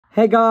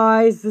Hey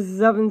guys, this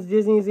is Evan's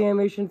Disney's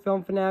Animation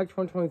Film Fanatic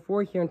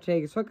 2024 here, and today,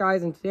 guess what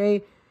guys, and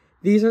today,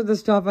 these are the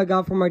stuff I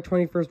got for my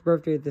 21st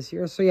birthday this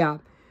year, so yeah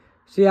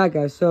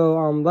guys,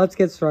 let's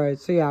get started.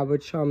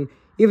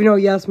 Even though,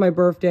 yes, my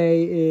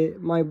birthday,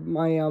 my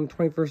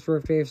 21st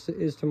birthday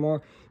is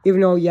tomorrow,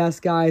 even though, yes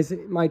guys,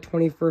 my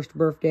 21st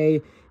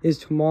birthday is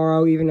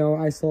tomorrow, even though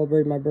I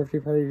celebrated my birthday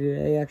party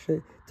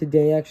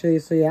today actually,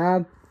 so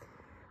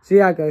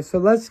yeah, guys, so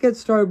let's get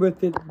started with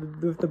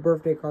the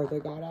birthday cards I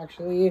got,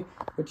 actually,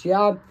 but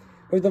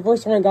the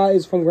first one I got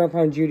is from Grandpa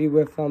and Judy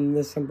with,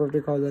 this birthday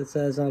card that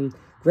says,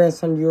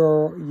 grandson, you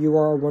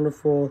are a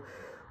wonderful,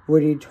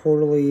 witty,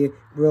 totally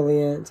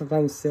brilliant,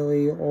 sometimes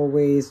silly,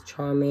 always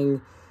charming,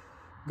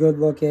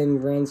 good-looking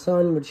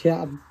grandson,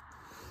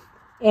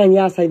 and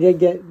yes, they did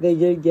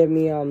give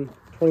me,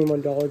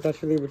 $21,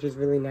 actually, which is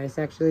really nice,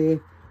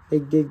 actually. They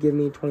did give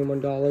me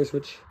 $21,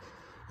 which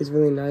is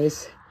really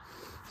nice,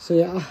 so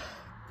yeah.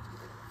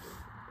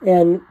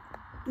 And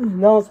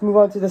now let's move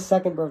on to the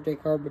second birthday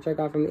card, which I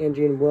got from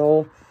Angie and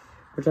Will,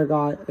 which I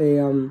got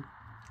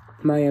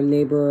my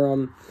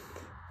neighbor,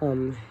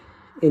 Angie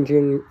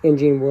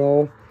and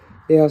Will.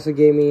 They also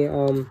gave me,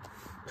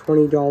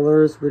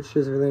 $20, which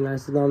is really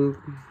nice of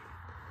them,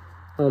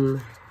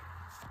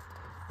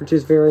 which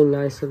is very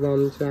nice of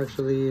them to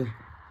actually,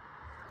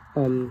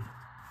 to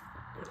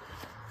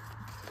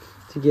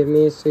give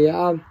me, so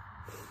yeah.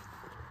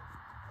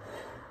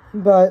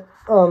 But,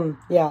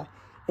 yeah.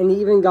 And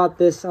he even got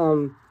this,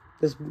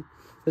 this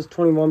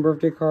 21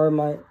 birthday card.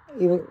 My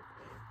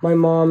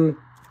mom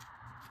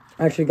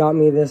actually got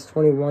me this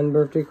 21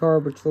 birthday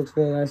card, which looks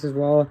really nice as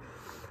well.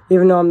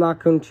 Even though I'm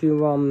not going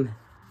to, open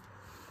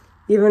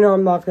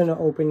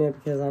it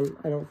because I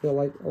don't feel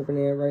like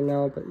opening it right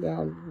now. But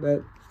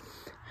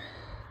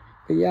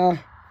I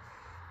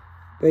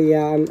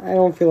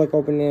don't feel like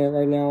opening it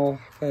right now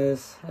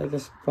because I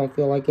just don't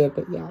feel like it.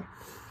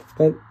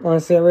 But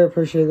honestly, I really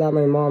appreciate that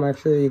my mom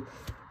actually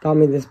got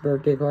me this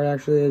birthday card.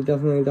 Actually, it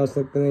definitely does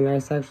look really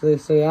nice, actually,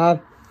 so yeah.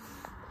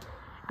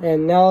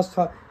 And now let's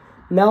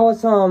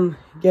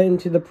get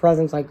into the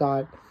presents I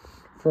got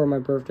for my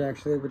birthday,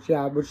 actually, which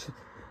the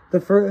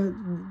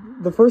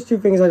first two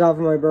things I got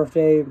for my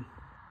birthday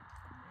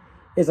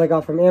is I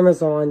got from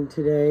Amazon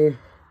today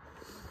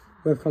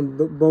with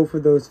both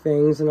of those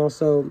things, and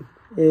also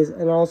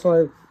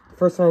the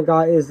first one I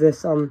got is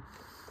this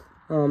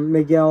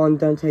Miguel and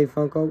Dante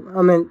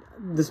Funko.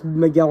 This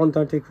Miguel and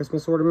Dante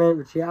Christmas ornament,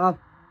 which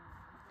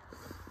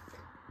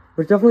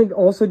definitely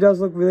also does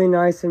look really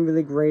nice and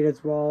really great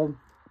as well.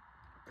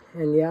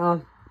 And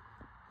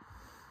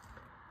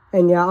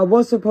I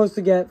was supposed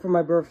to get for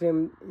my birthday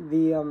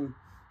the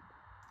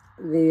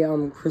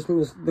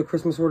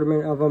Christmas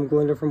ornament of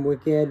Glinda from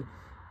Wicked,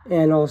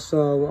 and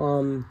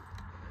also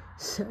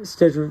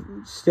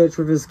Stitch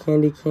with his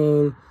candy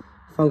cane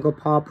Funko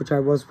Pop, which I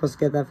was supposed to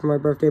get that for my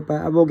birthday,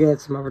 but I will get it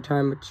some other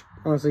time, which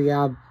honestly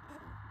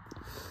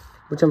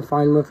which I'm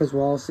fine with as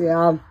well.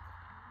 So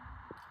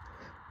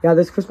yeah,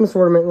 this Christmas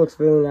ornament looks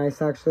really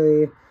nice,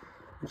 actually.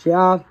 Which,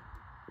 to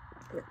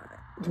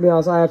be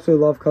honest, I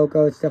absolutely love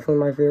Coco. It's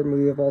definitely my favorite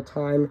movie of all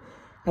time.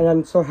 And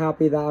I'm so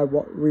happy that I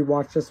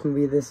rewatched this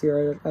movie this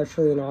year,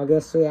 actually in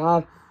August. So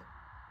yeah,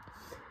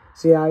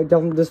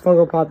 this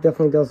Funko Pop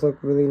definitely does look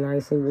really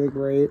nice and really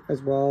great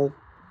as well.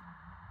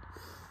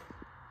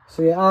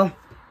 So yeah,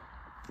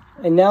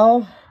 and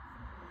now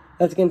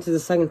let's get into the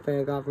second thing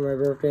I got for my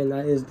birthday, and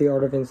that is The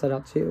Art of Inside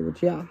Out 2,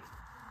 which I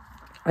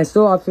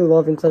still absolutely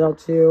love Inside Out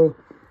 2.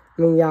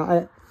 I mean,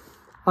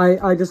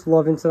 I just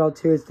love Inside Out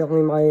 2. It's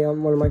definitely my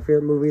one of my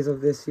favorite movies of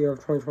this year, of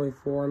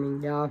 2024. I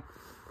mean,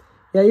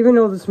 even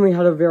though this movie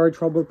had a very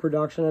troubled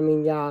production, I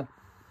mean,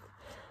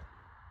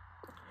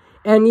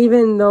 and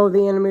even though the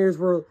animators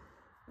were,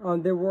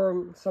 there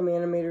were some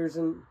animators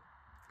in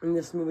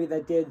this movie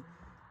that did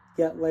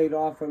get laid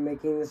off from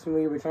making this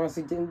movie, which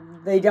honestly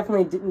they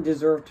definitely didn't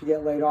deserve to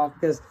get laid off,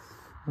 because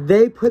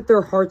they put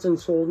their hearts and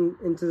soul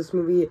into this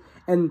movie,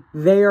 and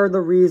they are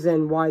the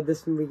reason why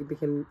this movie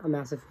became a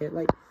massive hit.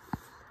 The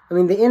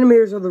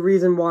animators are the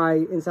reason why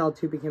Inside Out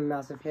 2 became a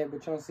massive hit,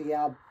 which honestly,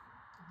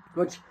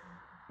 which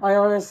I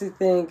honestly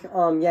think,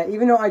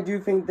 even though I do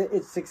think that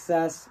its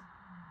success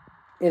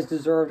is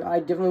deserved, I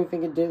definitely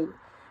think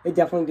it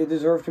definitely did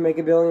deserve to make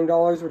 $1 billion,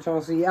 which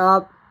honestly,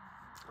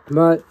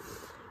 but,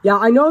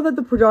 I know that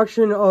the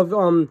production of,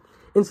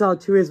 Inside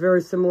Out 2 is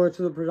very similar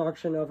to the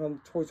production of,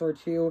 Toy Story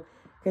 2,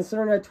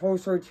 considering that Toy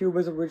Story 2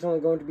 was originally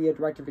going to be a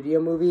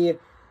direct-to-video movie,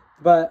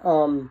 but,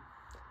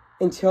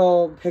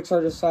 until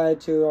Pixar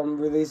decided to,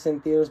 release in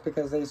theaters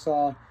because they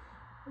saw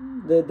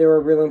that they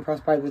were really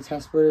impressed by the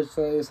test footage,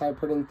 so they decided to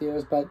put it in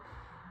theaters, but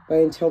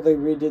until they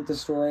redid the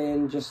story,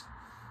 and just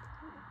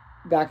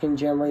back in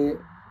December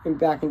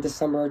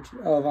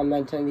of,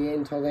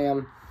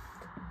 1998,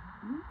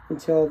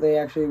 until they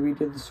actually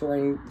redid the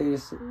story,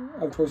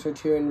 of Toy Story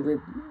 2, and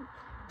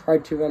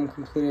tried to,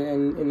 complete it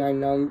in 9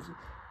 months,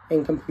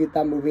 and complete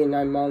that movie in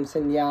 9 months,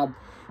 and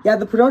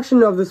the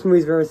production of this movie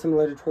is very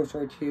similar to Toy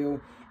Story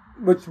 2,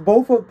 which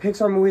both of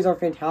Pixar movies are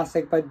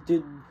fantastic, but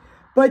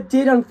but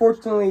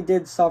unfortunately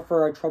did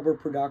suffer a troubled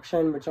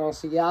production, which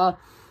honestly, yeah.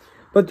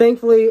 But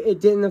thankfully, it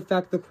didn't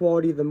affect the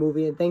quality of the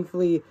movie, and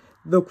thankfully,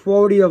 the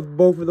quality of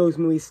both of those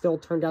movies still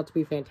turned out to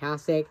be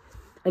fantastic.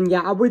 And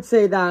yeah, I would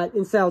say that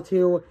Inside Out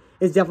 2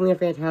 is definitely a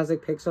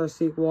fantastic Pixar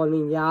sequel. I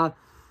mean, yeah.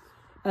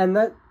 And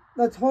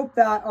let's hope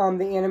that the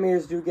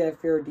animators do get a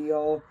fair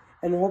deal.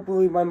 And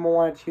hopefully when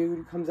Moana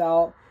 2 comes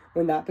out,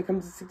 when that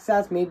becomes a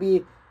success,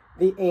 maybe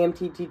the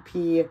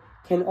AMTTP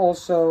can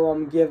also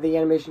give the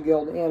Animation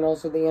Guild and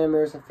also the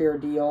animators a fair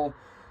deal.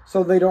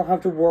 So they don't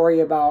have to worry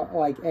about,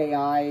 like,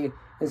 AI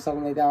and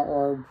something like that,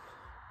 or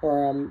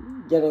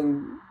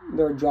getting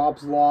their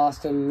jobs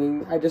lost. And I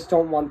mean, I just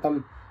don't want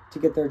them to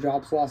get their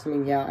jobs lost. I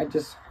mean, yeah, I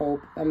just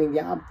hope. I mean,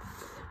 yeah.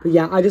 But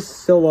yeah, I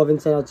just still love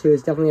Inside Out 2.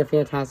 It's definitely a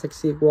fantastic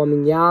sequel. I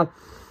mean, yeah.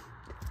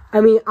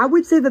 I mean, I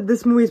would say that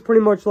this movie is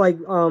pretty much like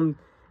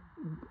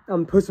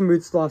Puss in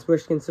Boots: Lost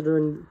Wish,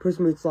 considering Puss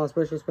in Boots: Lost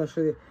Wish,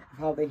 especially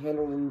how they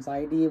handled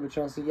anxiety, which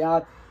also, yeah.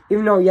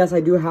 Even though, yes,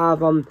 I do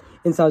have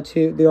Inside Out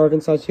 2, the Art of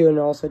Inside Out 2, and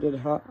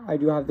I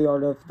do have the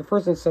Art of the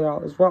first Inside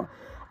Out as well.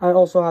 I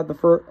also have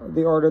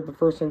the Art of the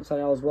first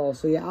Inside Out as well.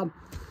 So yeah.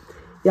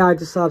 Yeah, I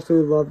just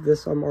absolutely love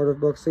this Art of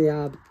book. So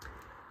yeah.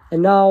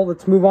 And now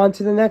let's move on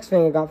to the next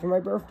thing I got for my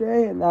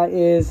birthday, and that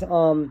is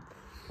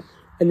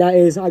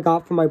I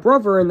got from my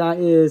brother, and that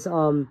is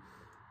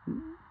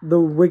the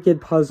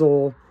Wicked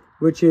puzzle,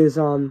 which is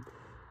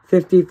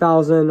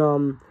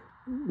 50,000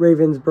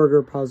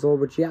 Ravensburger puzzle,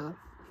 which yeah.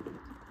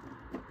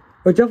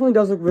 It definitely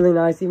does look really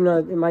nice, even though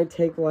it might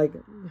take like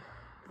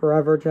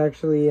forever to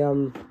actually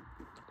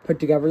put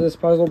together this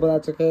puzzle, but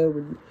that's okay. It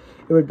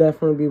would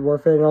definitely be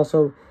worth it. And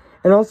also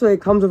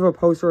it comes with a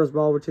poster as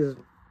well, which is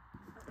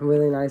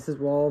really nice as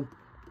well.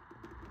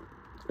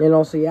 And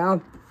also, yeah,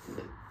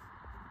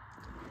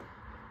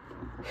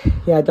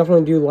 I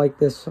definitely do like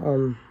this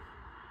the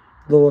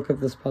look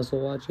of this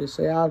puzzle, actually.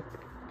 So yeah.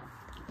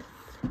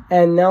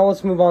 And now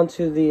let's move on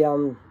to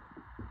the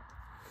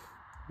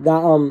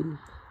that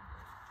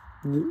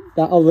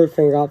other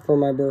thing I got for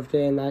my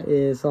birthday, and that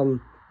is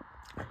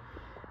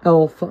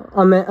Elf.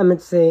 I meant to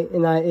say,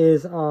 and that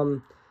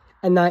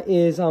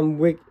is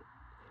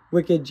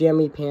Wicked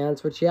Jammy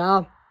Pants, which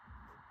yeah,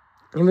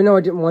 even though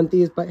I didn't want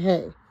these, but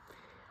hey,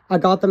 I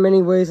got them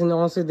anyways, and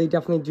honestly, they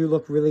definitely do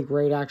look really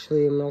great,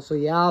 actually. And also,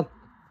 yeah,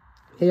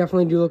 they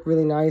definitely do look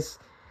really nice.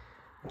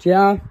 But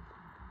yeah,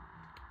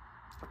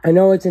 I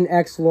know it's an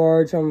X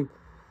large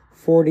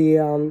 40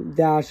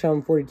 dash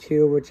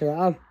 42, which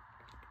yeah,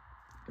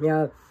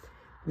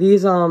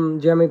 these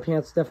jammy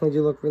pants definitely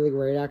do look really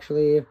great,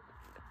 actually.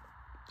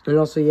 And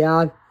also,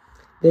 yeah,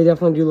 they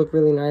definitely do look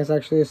really nice,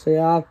 actually. So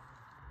yeah.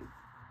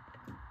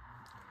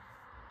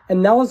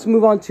 And now let's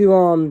move on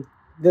to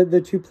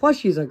the two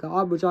plushies I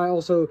got, which I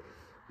also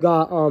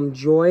got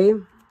Joy,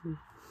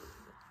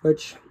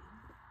 which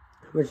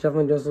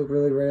definitely does look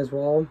really great as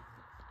well.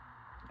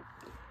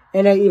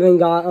 And I even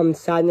got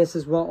Sadness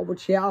as well,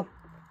 which yeah.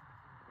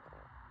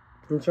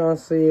 Which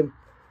honestly,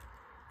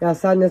 yeah,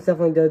 Sadness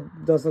definitely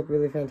does look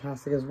really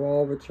fantastic as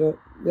well, which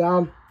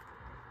yeah.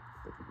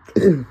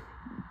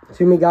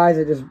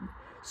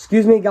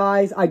 Excuse me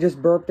guys, I just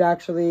burped,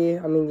 actually.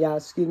 I mean, yeah,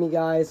 excuse me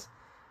guys.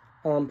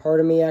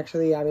 Pardon me,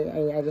 actually. I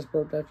mean, I just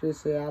burped, actually,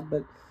 so yeah.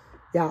 But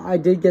yeah, I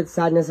did get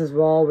Sadness as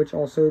well, which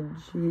also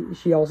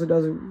she also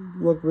does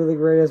look really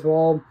great as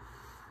well.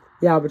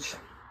 Yeah, which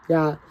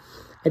yeah,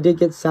 I did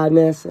get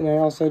Sadness, and I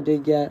also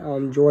did get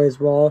Joy as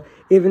well,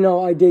 even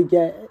though I did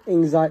get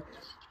Anxiety.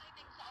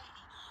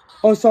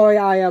 Oh, sorry,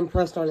 I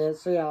pressed on it.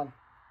 So yeah,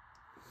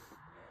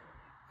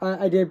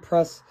 I did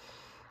press.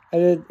 I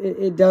did.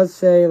 It does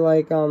say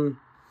like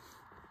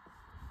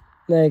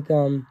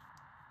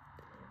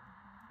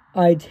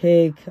I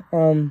take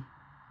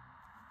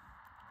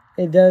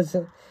it does.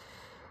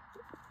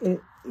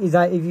 Is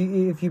that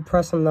if you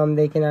press on them,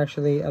 they can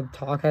actually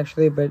talk,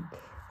 actually. But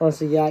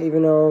honestly, yeah,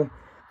 even though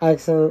I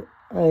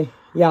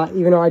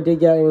did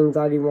get an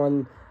anxiety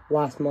one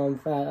last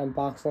month at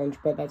Box Lunch,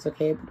 but that's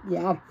okay. But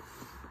yeah.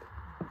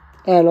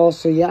 And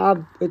also, yeah,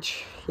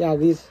 which, yeah,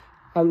 these,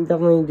 I'm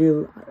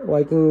definitely I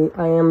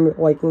am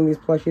liking these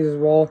plushies as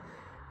well,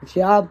 which,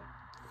 yeah.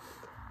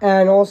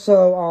 And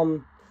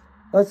also,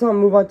 let's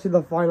move on to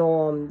the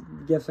final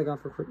gifts I got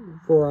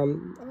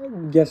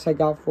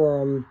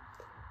for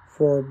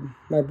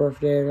my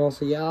birthday. And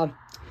also, yeah.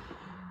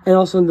 And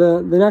also,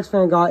 the next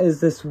thing I got is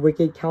this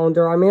Wicked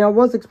calendar. I mean, I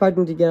was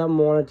expecting to get a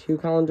Moana 2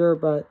 calendar,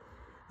 but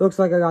looks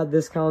like I got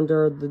this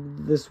calendar,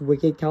 this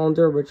Wicked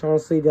calendar, which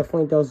honestly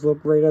definitely does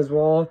look great as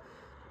well.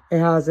 It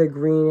has a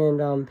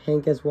green and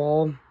pink as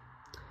well.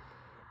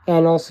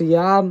 And also,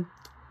 yeah,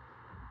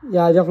 it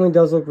definitely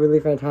does look really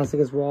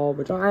fantastic as well.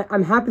 Which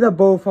I'm happy that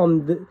both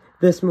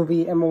this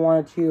movie and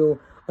Moana 2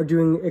 are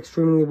doing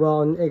extremely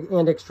well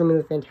and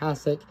extremely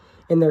fantastic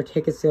in their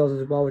ticket sales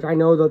as well. Which I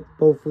know that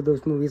both of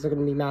those movies are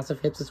going to be massive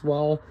hits as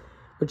well.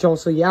 Which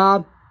also,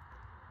 yeah,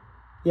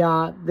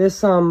 this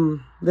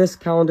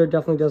calendar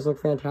definitely does look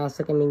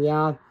fantastic. I mean,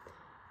 yeah.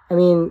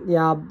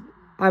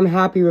 I'm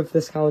happy with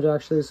this calendar,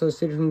 actually, so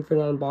stay tuned for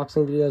an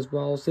unboxing video as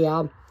well. So,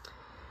 yeah.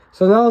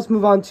 So now let's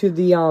move on to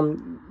the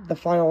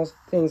final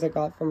things I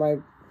got for my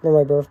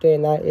birthday,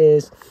 and that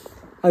is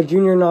a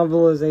junior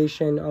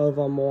novelization of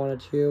Moana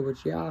 2,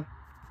 which yeah.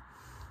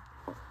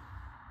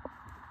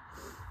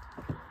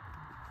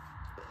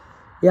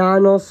 Yeah,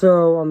 and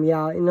also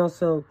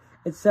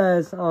it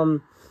says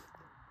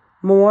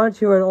Moana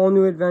 2, an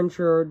all-new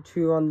adventure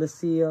to the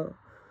sea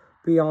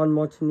beyond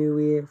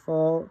Motunui.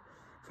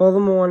 Follow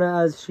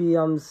Moana as she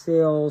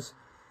sails,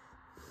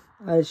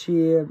 as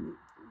she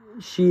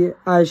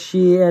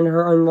and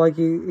her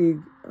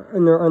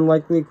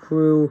unlikely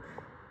crew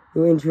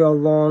into a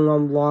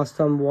long lost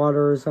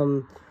waters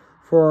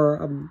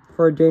for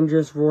a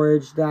dangerous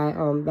voyage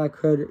that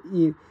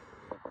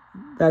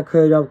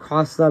could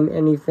cost them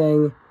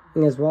anything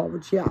as well.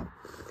 Which yeah,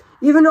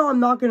 even though I'm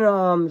not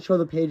gonna show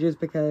the pages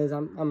because I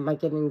might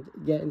get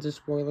into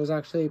spoilers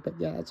actually, but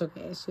yeah, it's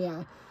okay. So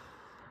yeah,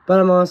 but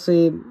I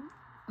honestly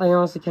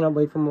cannot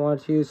wait for Moana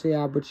 2. So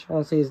yeah, which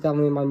honestly is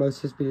definitely my most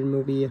anticipated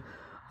movie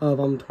of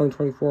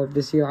 2024 of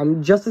this year.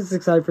 I'm just as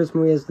excited for this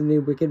movie as the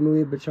new Wicked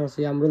movie, but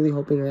honestly, I'm really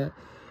hoping that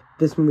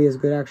this movie is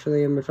good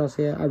actually, and which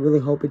honestly, I really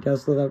hope it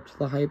does live up to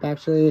the hype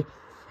actually.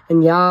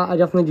 And yeah, I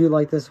definitely do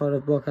like this sort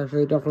of book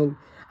actually. Definitely,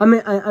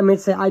 I may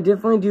say I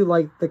definitely do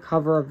like the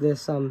cover of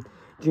this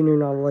junior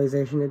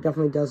novelization. It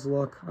definitely does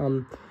look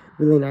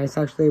really nice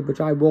actually, which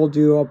I will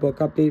do a book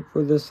update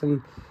for this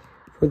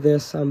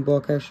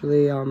book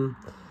actually.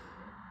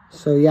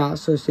 So yeah,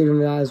 so stay tuned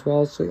for that as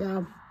well. So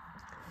yeah.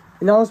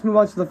 And now let's move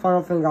on to the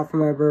final thing I got for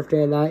my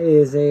birthday, and that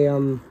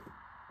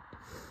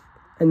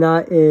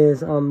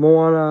is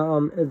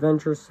Moana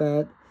adventure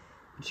set,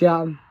 which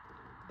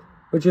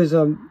is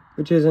an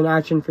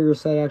action figure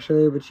set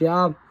actually, which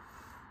yeah,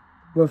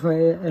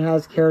 it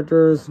has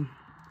characters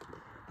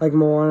like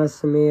Moana,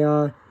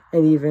 Samea,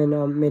 and even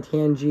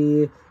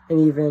Mitangi, and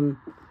even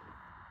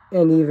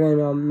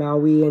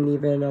Maui, and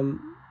even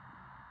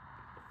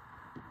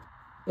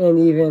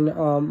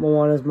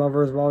Moana's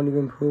mother as well, and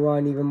even Pua,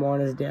 and even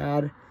Moana's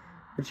dad.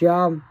 But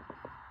yeah,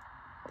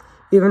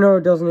 even though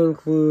it doesn't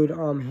include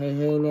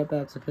Hey in it,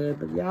 that's okay.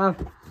 But yeah,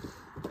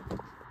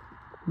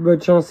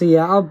 but you'll see.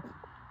 Yeah,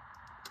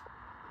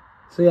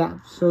 so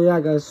yeah,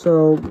 guys.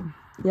 So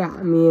yeah,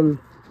 I mean,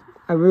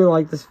 I really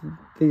like this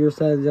figure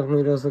set. It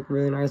definitely does look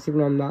really nice, even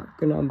though I'm not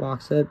gonna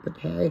unbox it. But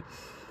hey,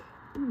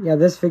 yeah,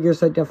 this figure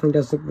set definitely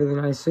does look really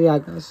nice. So yeah,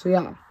 guys. So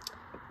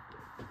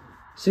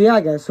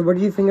yeah, guys. So what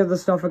do you think of the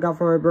stuff I got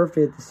for my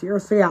birthday this year?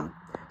 So yeah.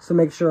 So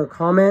make sure to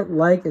comment,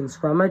 like, and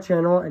subscribe my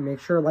channel, and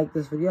make sure to like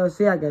this video.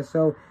 So yeah, guys.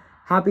 So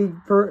happy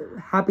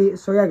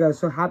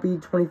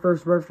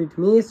 21st birthday to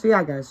me. So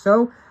yeah, guys.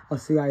 So I'll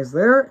see you guys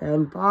later,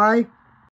 and bye.